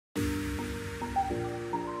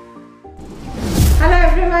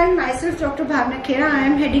everyone, myself Dr. Bhawna Khera. I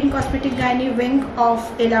am heading Cosmetic Gynae wing of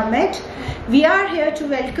ISAM. We are here to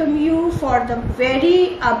welcome you for the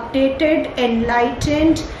very updated,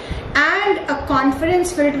 enlightened and a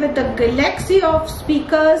conference filled with the galaxy of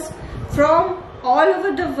speakers from all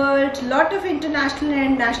over the world, lot of international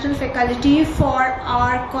and national faculty for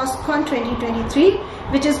our COSCON 2023,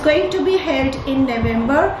 which is going to be held in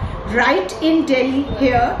November right in Delhi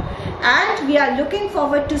here. And we are looking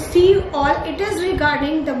forward to see you all. It is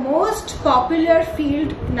regarding the most popular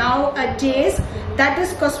field nowadays, that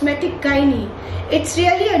is cosmetic gynae. It's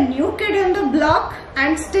really a new kid on the block,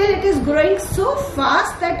 and still it is growing so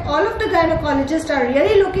fast that all of the gynecologists are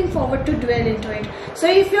really looking forward to dwell into it. So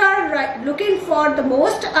if you are looking for the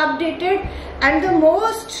most updated and the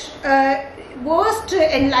most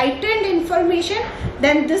enlightened information,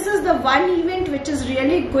 then this is the one event which is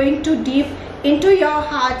really going to deep into your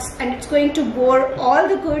hearts, and it's going to bore all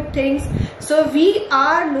the good things. So we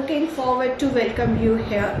are looking forward to welcome you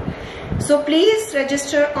here. So please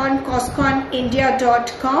register on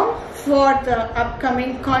cosconindia.com for the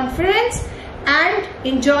upcoming conference and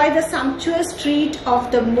enjoy the sumptuous treat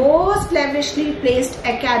of the most lavishly placed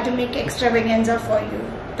academic extravaganza for you.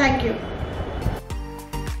 Thank you.